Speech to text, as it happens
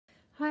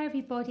Hi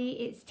everybody,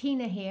 it's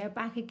Tina here,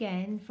 back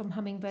again from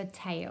Hummingbird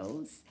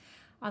Tales.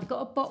 I've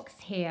got a box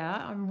here.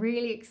 I'm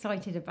really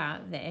excited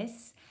about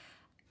this.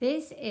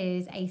 This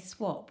is a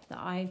swap that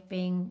I've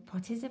been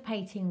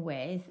participating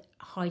with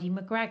Heidi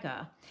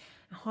McGregor.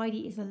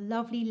 Heidi is a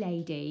lovely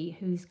lady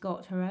who's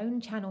got her own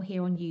channel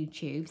here on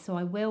YouTube, so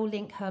I will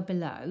link her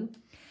below.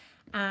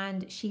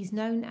 And she's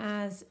known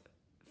as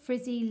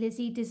Frizzy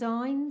Lizzie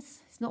Designs.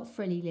 It's not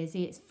Frilly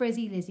Lizzie, it's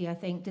Frizzy Lizzie, I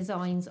think,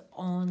 Designs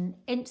on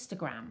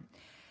Instagram.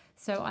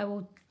 So I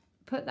will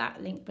put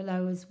that link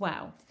below as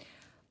well.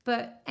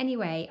 But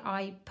anyway,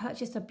 I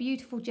purchased a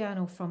beautiful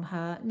journal from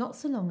her not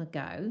so long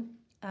ago,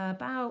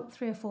 about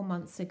 3 or 4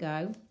 months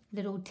ago,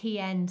 little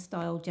TN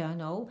style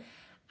journal.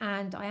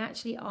 And I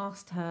actually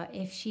asked her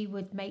if she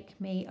would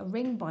make me a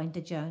ring binder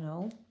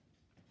journal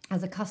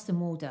as a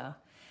custom order.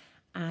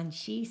 And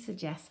she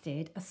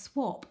suggested a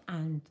swap.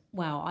 And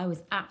well, I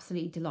was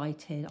absolutely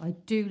delighted. I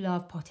do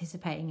love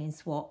participating in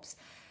swaps.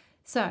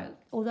 So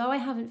although I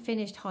haven't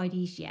finished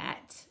Heidi's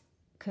yet,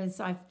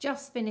 because I've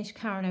just finished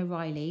Karen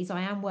O'Reilly's,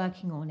 I am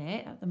working on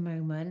it at the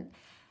moment.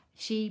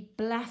 She,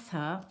 bless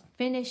her,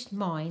 finished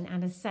mine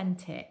and has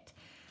sent it.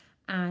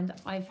 And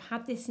I've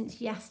had this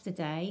since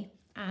yesterday,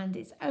 and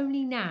it's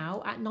only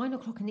now at 9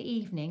 o'clock in the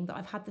evening that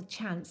I've had the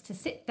chance to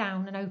sit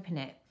down and open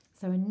it.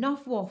 So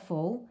enough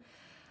waffle.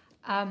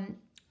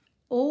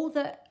 All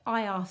that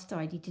I asked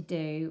Heidi to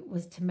do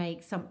was to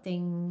make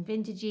something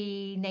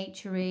vintagey,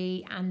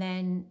 naturey, and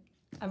then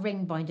a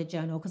ring binder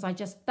journal, because I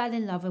just fell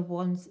in love with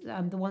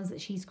the ones that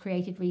she's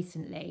created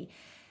recently.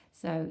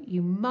 So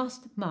you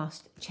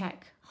must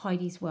check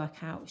Heidi's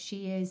work out.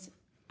 She is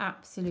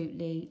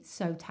absolutely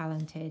so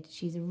talented.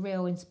 She's a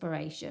real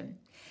inspiration.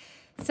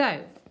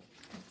 So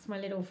that's my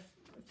little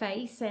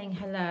face saying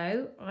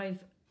hello.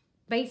 I've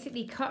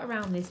basically cut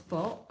around this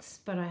box,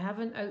 but I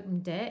haven't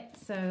opened it,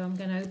 so I'm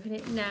going to open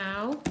it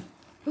now.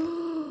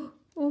 Oh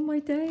my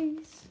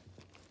days.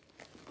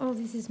 Oh,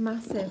 this is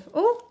massive.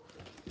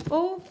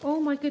 Oh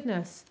my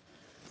goodness.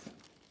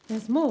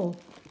 There's more.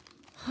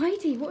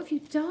 Heidi, what have you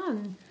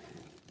done?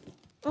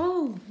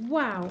 Oh,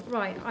 wow.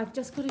 Right, I've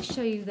just got to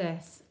show you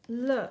this.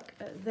 Look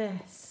at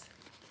this.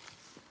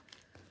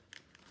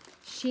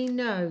 She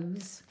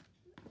knows.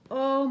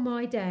 Oh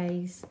my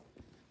days.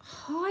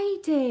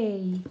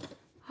 Heidi.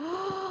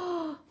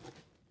 Oh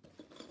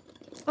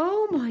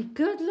my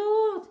good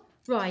Lord.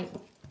 Right,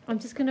 I'm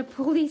just going to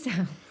pull these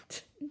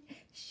out.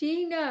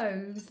 She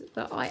knows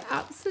that I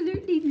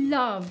absolutely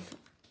love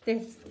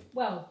this,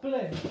 well,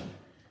 blue.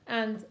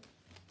 And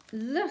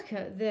look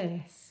at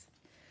this.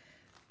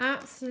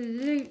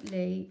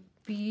 Absolutely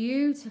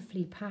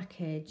beautifully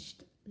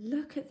packaged.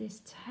 Look at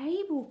this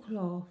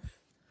tablecloth.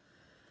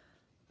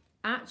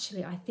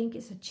 Actually, I think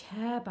it's a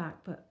chair back,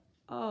 but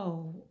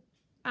oh,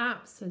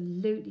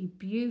 absolutely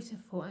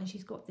beautiful. And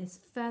she's got this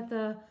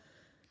feather.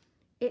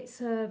 It's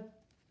an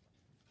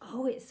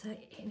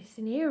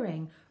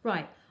earring.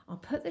 Right, I'll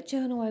put the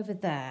journal over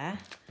there,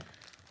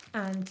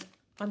 and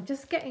I'm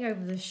just getting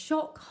over the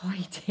shock,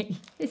 Heidi.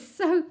 It's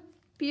so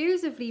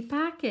beautifully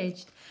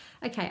packaged.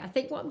 Okay, I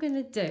think what I'm going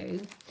to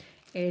do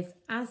is,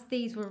 as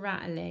these were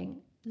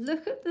rattling,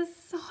 look at the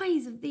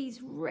size of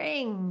these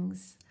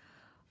rings.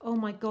 Oh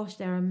my gosh,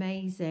 they're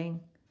amazing.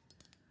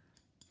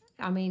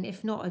 I mean,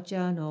 if not a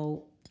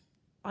journal,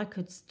 I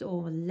could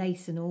store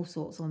lace and all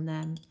sorts on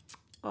them.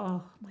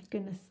 Oh my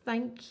goodness,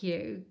 thank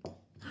you.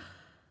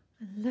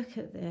 And look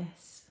at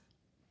this.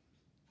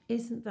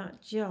 Isn't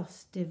that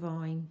just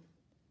divine?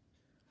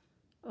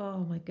 Oh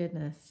my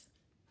goodness.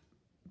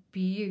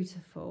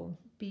 Beautiful,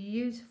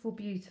 beautiful,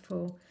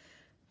 beautiful.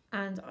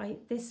 And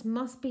this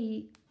must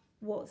be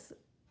what's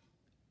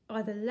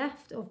either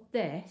left of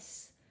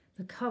this,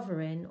 the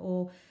covering,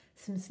 or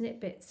some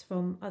snippets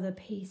from other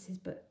pieces,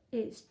 but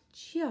it's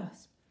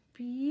just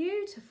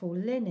beautiful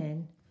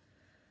linen.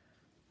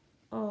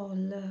 Oh,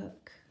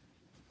 look.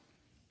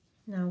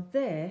 Now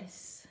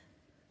this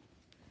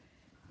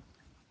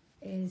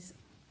is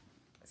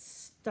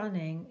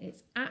stunning.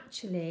 It's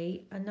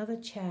actually another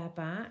chair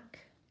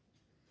back,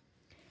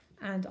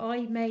 and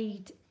I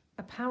made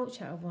a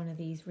pouch out of one of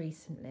these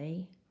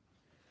recently.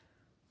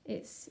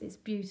 It's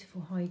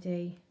beautiful,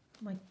 Heidi.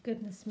 My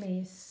goodness me,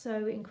 it's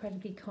so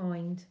incredibly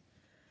kind.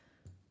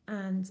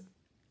 And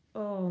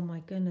oh my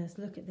goodness,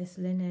 look at this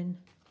linen.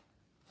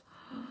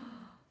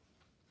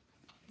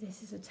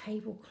 This is a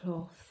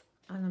tablecloth,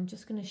 and I'm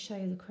just going to show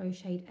you the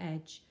crocheted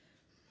edge.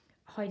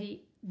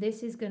 Heidi,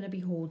 this is going to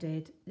be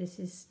hoarded. This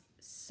is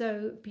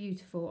so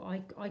beautiful.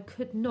 I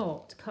could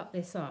not cut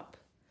this up.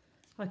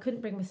 I couldn't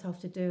bring myself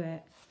to do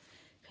it.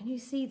 Can you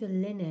see the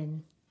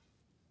linen?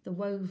 The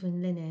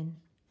woven linen.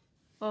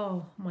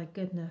 Oh my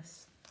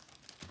goodness.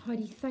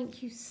 Heidi,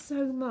 thank you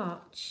so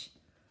much.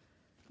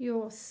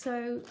 You're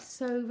so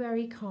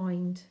very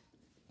kind.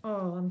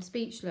 Oh, I'm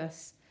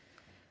speechless.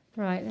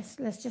 Right,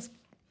 let's just,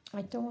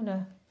 I don't want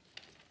to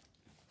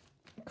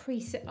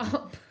crease it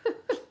up.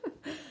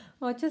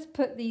 I'll just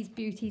put these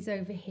beauties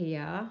over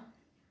here.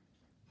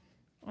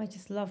 I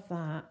just love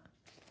that.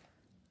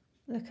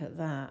 Look at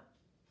that.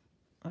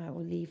 I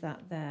will leave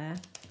that there.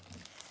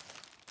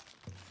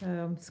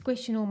 I'm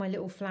squishing all my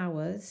little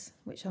flowers,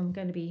 which I'm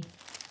going to be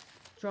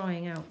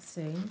drying out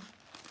soon.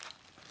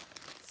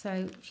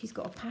 So she's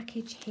got a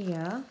package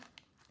here.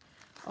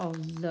 Oh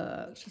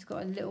look, she's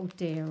got a little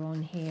deer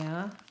on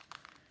here.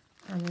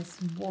 And there's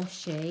some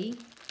washi.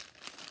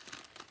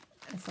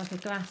 It's like a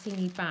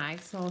glassini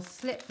bag, so I'll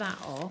slip that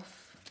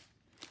off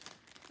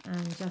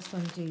and just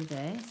undo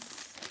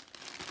this.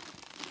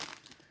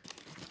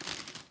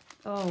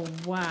 Oh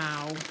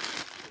wow.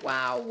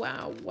 Wow,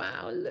 wow,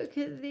 wow, look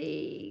at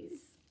these.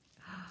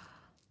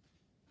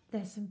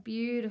 There's some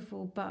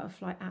beautiful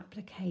butterfly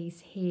appliques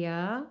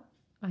here.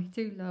 I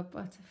do love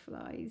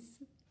butterflies.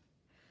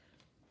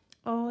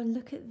 Oh,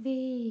 look at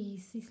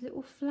these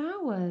little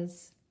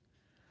flowers.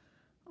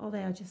 Oh,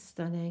 they are just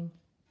stunning.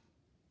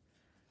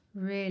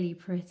 Really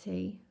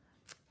pretty.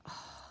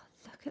 Oh,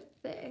 look at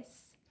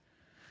this.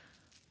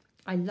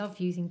 I love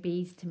using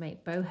beads to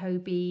make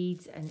boho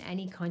beads and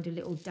any kind of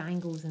little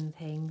dangles and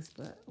things,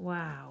 but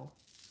wow.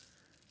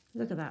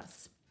 Look at that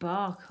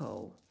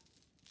sparkle.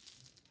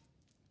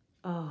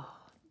 Oh,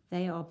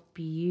 they are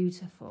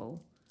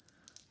beautiful.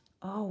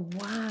 Oh,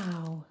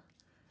 wow.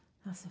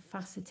 That's a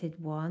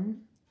faceted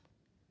one.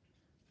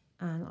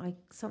 And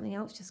something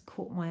else just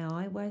caught my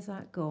eye. Where's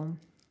that gone?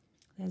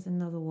 There's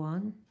another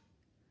one.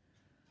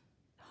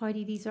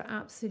 Heidi, these are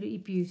absolutely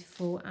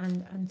beautiful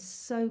and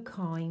so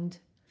kind.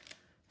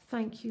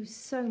 Thank you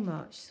so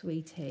much,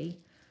 sweetie.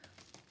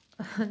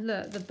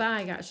 Look, the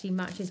bag actually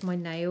matches my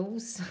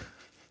nails.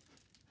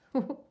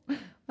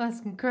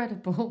 That's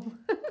incredible.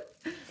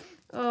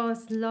 Oh,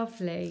 it's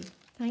lovely.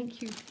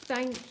 Thank you,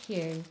 thank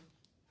you.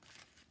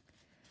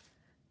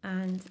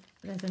 And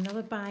there's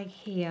another bag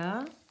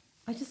here.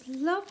 I just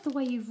love the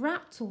way you've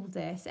wrapped all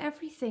this.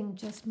 Everything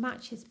just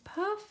matches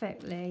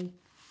perfectly.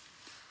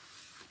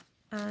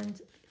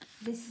 And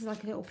this is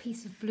like a little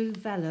piece of blue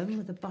vellum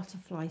with a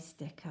butterfly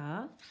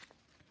sticker.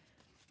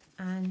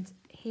 And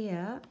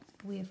here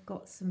we've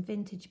got some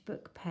vintage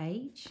book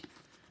page.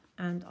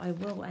 And I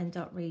will end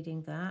up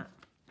reading that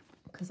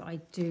because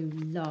I do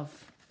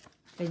love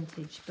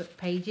vintage book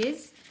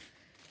pages.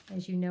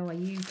 As you know, I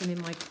use them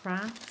in my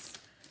crafts.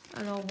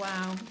 And oh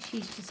wow,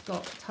 she's just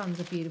got tons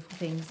of beautiful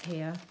things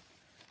here.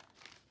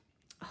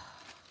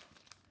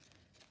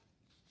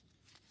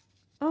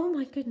 Oh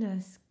my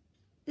goodness,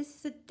 this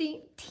is a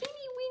teeny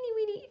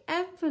weeny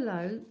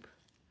envelope.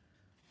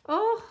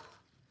 Oh,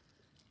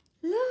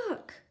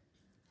 look,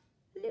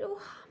 little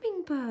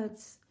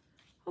hummingbirds.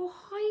 Oh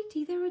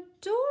Heidi, they're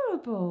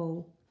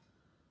adorable.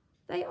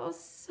 They are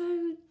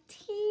so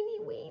teeny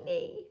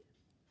weeny.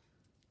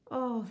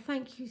 Oh,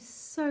 thank you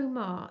so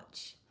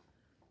much.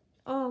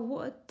 Oh,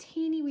 what a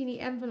teeny weeny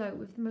envelope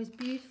with the most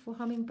beautiful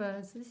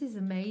hummingbirds. This is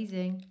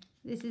amazing.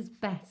 This is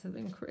better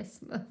than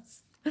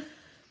Christmas.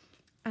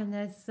 And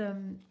there's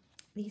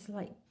these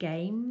like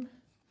game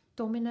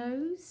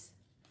dominoes.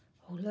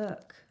 Oh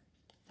look,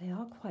 they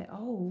are quite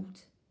old.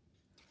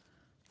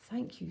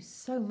 Thank you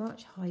so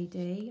much,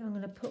 Heidi. I'm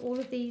going to put all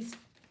of these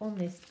on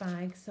this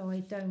bag so I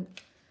don't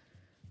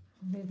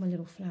move my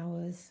little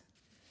flowers.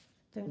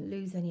 Don't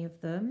lose any of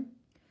them.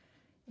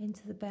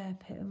 Into the Bear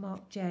Pit of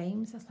Mark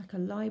James. That's like a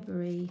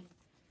library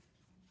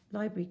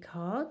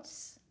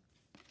cards.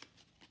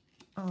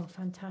 Oh,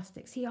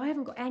 fantastic. See, I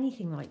haven't got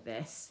anything like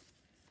this.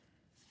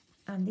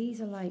 And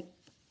these are like,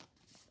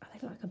 I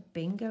think like a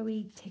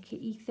bingo-y,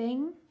 ticket-y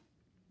thing.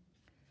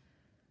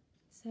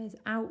 It says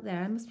out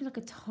there. It must be like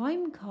a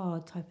time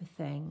card type of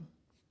thing.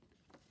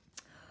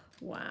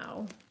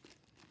 Wow.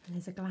 And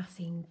there's a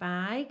glassine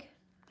bag.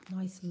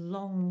 Nice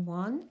long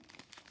one.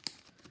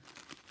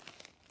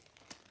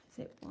 Is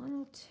it one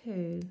or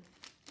two?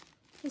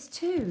 There's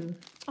two.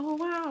 Oh,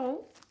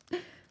 wow.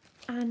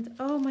 And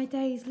oh my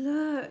days,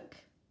 look.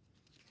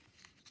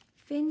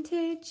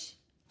 Vintage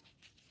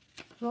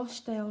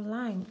Rochdale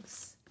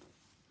Lanks.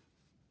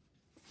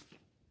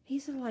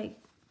 These are like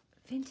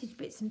vintage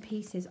bits and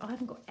pieces. I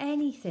haven't got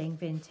anything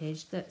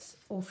vintage that's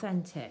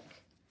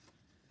authentic.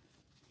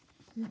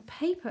 And the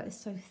paper is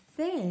so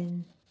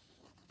thin.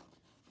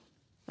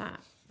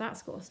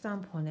 That's got a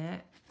stamp on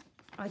it.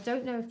 I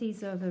don't know if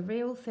these are the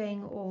real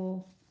thing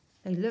or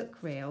they look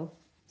real.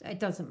 It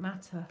doesn't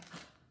matter.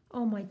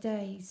 Oh my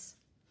days.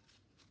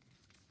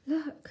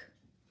 Look.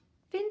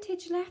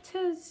 Vintage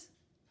letters.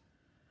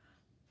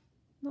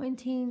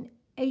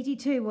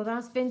 1982. Well,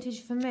 that's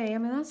vintage for me. I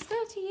mean, that's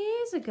 30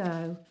 years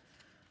ago.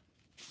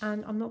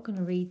 And I'm not going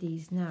to read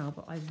these now,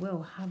 but I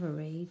will have a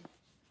read.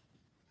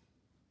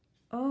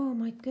 Oh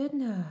my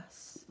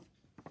goodness.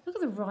 Look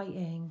at the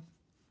writing.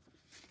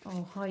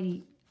 Oh,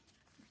 Heidi,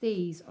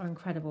 these are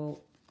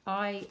incredible.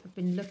 I have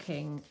been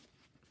looking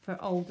for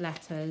old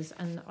letters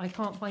and I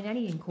can't find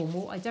any in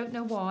Cornwall. I don't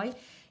know why.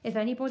 If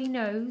anybody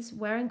knows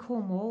where in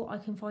Cornwall I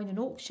can find an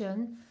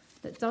auction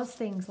that does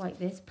things like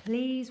this,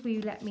 please will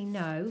you let me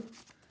know,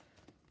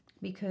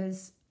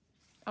 because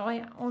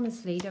I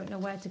honestly don't know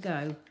where to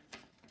go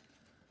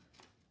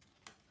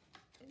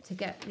to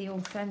get the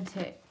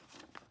authentic.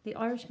 The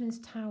Irishman's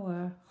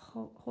Tower,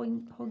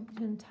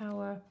 Hogton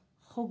Tower,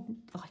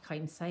 I can't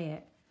even say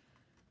it.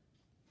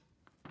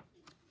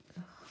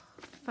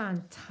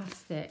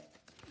 Fantastic,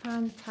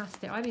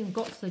 fantastic. I haven't even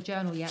got to the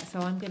journal yet, so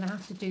I'm going to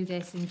have to do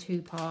this in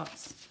 2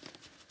 parts.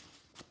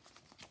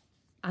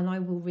 And I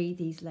will read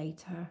these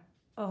later.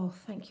 Oh,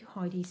 thank you,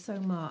 Heidi, so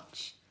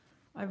much.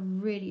 I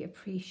really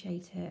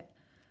appreciate it.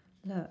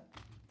 Look,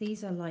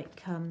 these are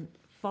like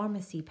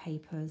pharmacy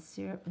papers.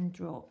 Syrup and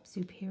drop,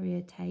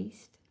 superior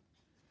taste,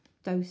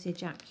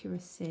 dosage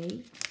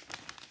accuracy.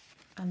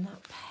 And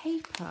that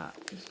paper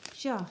is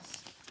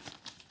just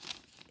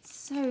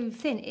so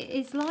thin. It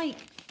is like,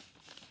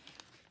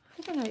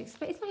 I don't know, it's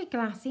like a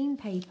glassine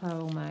paper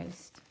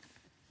almost.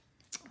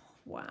 Oh,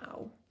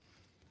 wow.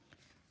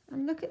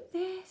 And look at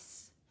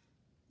this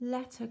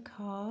letter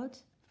card.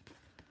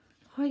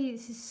 Heidi,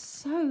 this is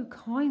so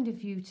kind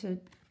of you to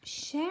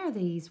share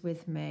these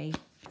with me.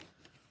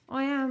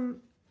 I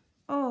am,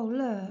 oh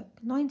look,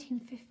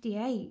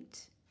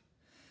 1958.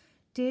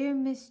 Dear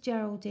Miss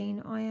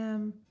Geraldine, I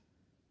am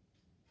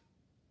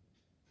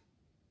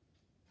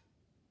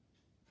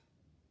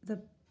the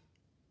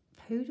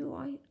poodle.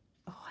 I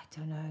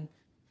don't know.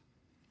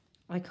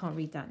 I can't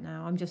read that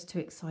now. I'm just too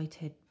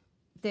excited.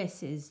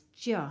 This is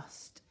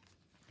just...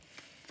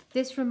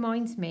 This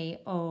reminds me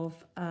of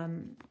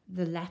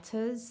the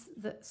letters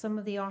that some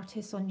of the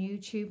artists on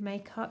YouTube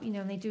make up, you know,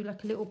 and they do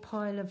like a little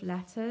pile of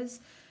letters,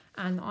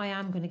 and I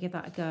am going to give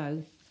that a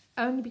go,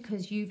 only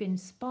because you've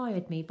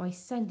inspired me by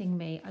sending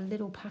me a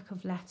little pack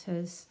of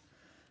letters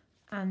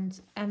and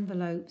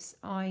envelopes.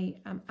 I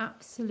am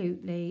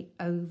absolutely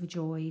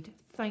overjoyed.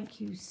 Thank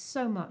you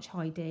so much,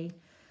 Heidi.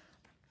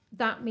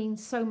 That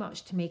means so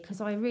much to me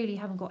because I really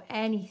haven't got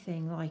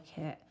anything like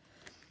it.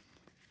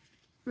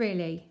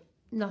 Really.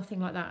 Nothing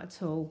like that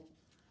at all.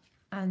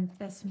 And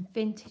there's some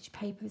vintage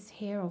papers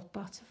here of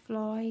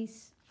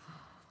butterflies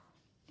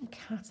and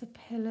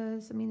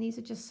caterpillars. I mean, these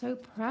are just so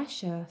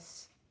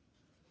precious.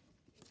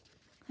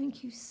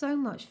 Thank you so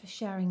much for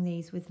sharing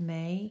these with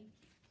me.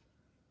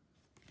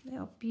 They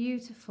are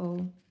beautiful.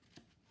 Do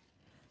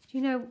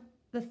you know,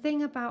 the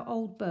thing about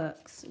old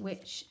books,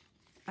 which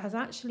has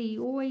actually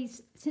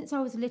always, since I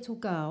was a little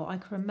girl, I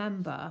can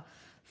remember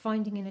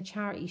finding in a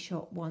charity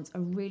shop once a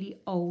really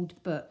old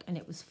book, and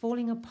it was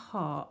falling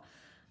apart,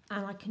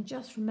 and I can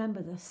just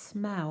remember the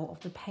smell of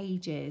the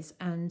pages,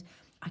 and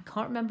I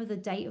can't remember the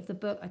date of the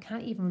book. I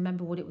can't even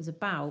remember what it was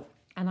about,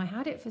 and I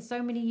had it for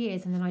so many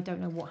years, and then I don't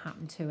know what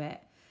happened to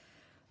it.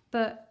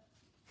 But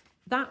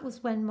that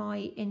was when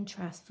my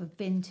interest for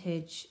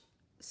vintage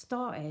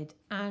started,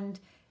 and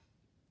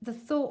the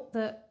thought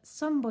that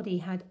somebody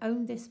had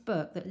owned this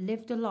book that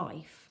lived a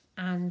life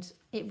and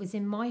it was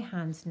in my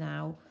hands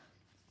now,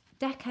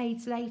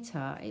 decades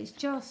later, it's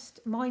just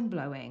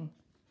mind-blowing.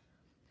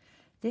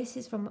 This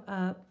is from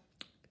a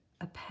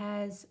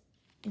Pear's,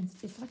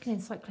 it's like an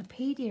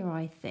encyclopedia,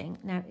 I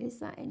think. Now, is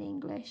that in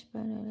English?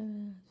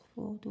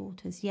 4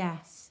 daughters,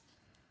 yes.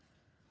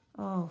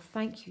 Oh,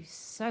 thank you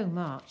so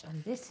much.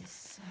 And this is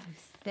so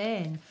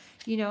thin.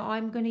 You know,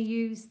 I'm going to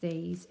use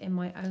these in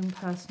my own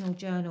personal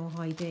journal,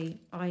 Heidi.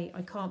 I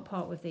can't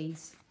part with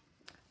these.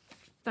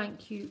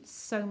 Thank you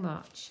so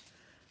much.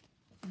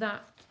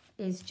 That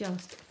is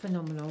just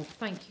phenomenal.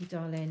 Thank you,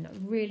 darling.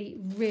 Really,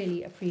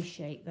 really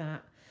appreciate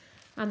that.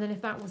 And then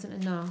if that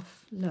wasn't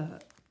enough,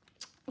 look.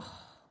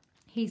 Oh,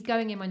 he's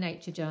going in my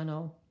nature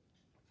journal,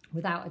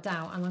 without a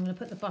doubt. And I'm going to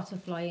put the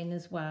butterfly in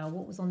as well.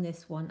 What was on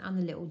this one? And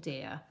the little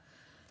deer.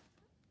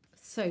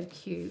 So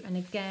cute. And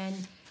again,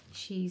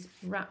 she's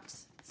wrapped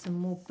some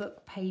more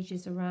book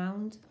pages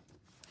around.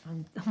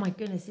 And oh my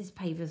goodness, this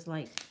paper's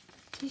like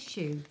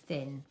tissue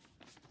thin.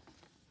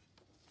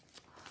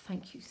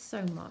 Thank you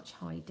so much,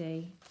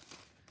 Heidi.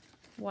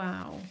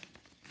 Wow.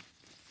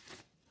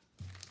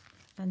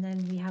 And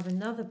then we have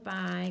another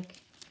bag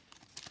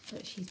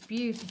that she's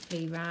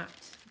beautifully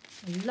wrapped.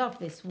 I love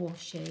this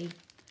washi.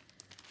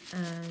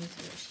 And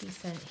what she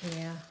sent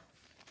here.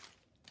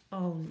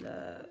 Oh,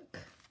 look.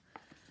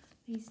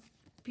 These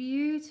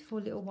beautiful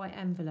little white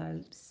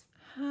envelopes.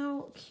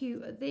 How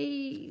cute are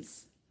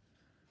these?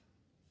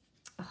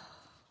 Oh,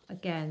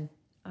 again,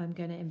 I'm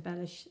going to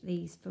embellish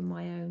these for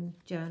my own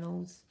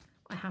journals.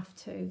 I have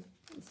to.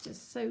 It's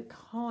just so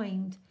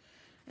kind.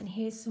 And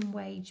here's some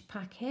wage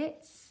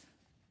packets.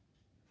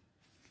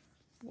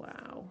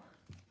 Wow.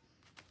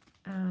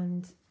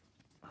 And,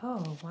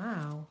 oh,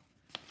 wow.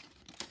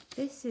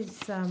 This is,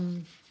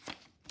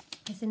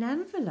 it's an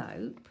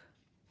envelope,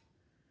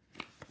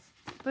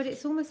 but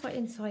it's almost like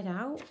inside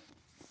out.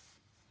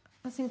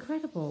 That's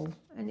incredible.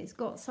 And it's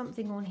got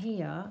something on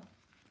here.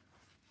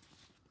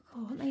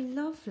 Oh, aren't they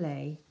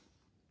lovely?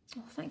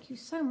 Oh, thank you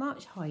so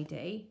much,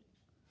 Heidi.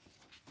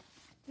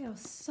 They are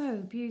so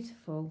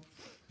beautiful.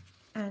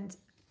 And,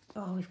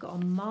 oh, we've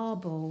got a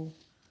marble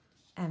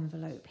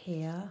envelope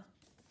here.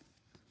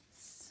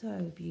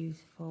 So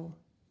beautiful.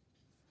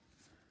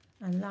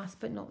 And last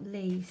but not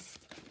least,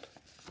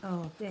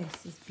 oh,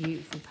 this is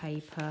beautiful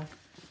paper.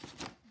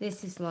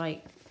 This is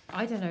like,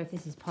 I don't know if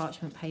this is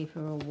parchment paper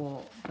or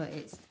what, but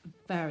it's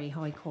very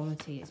high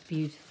quality. It's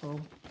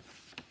beautiful.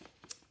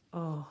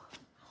 Oh,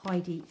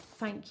 Heidi,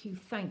 thank you,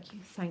 thank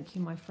you, thank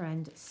you, my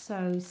friend,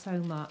 so, so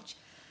much.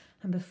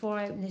 And before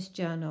I open this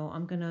journal,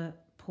 I'm going to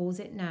pause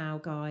it now,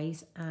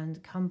 guys,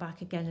 and come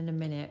back again in a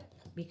minute,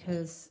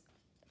 because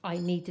I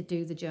need to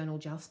do the journal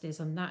justice,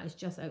 and that is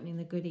just opening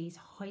the goodies.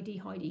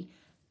 Heidi,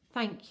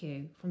 thank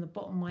you from the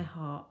bottom of my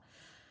heart.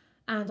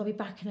 And I'll be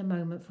back in a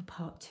moment for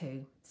part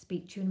 2.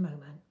 Speak to you in a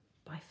moment.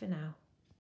 Bye for now.